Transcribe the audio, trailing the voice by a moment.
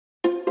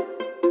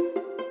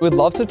We'd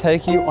love to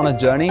take you on a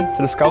journey to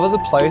discover the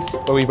place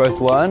where we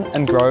both learn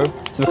and grow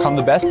to become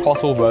the best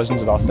possible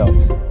versions of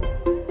ourselves.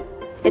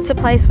 It's a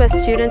place where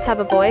students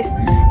have a voice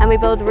and we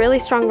build really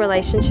strong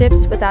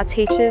relationships with our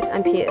teachers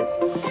and peers.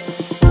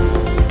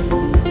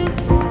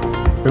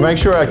 We make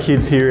sure our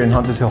kids here in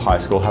Hunters Hill High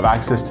School have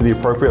access to the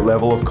appropriate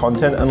level of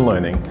content and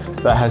learning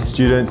that has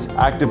students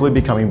actively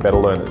becoming better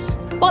learners,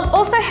 while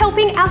also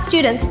helping our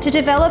students to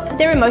develop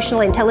their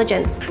emotional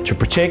intelligence. To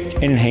protect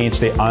and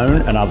enhance their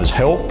own and others'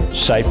 health,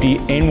 safety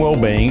and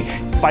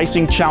well-being,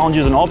 facing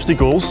challenges and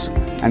obstacles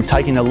and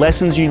taking the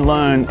lessons you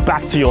learn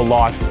back to your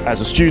life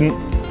as a student,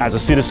 as a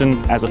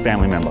citizen, as a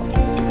family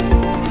member.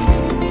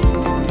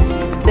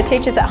 The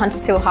teachers at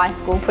Hunters Hill High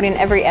School put in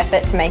every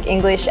effort to make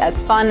English as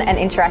fun and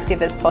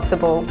interactive as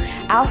possible.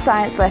 Our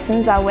science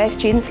lessons are where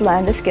students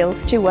learn the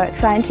skills to work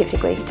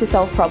scientifically, to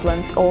solve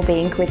problems or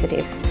be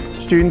inquisitive.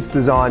 Students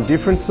design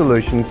different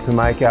solutions to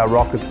make our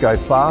rockets go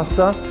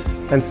faster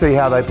and see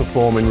how they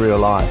perform in real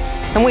life.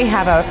 And we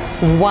have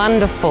a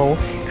wonderful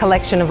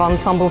collection of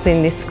ensembles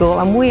in this school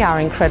and we are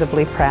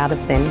incredibly proud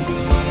of them.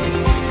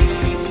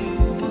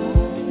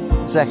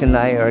 Zach and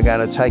Naya are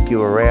going to take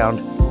you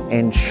around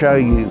and show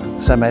you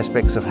some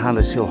aspects of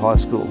Hunters Hill High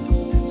School.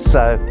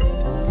 So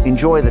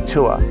enjoy the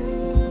tour.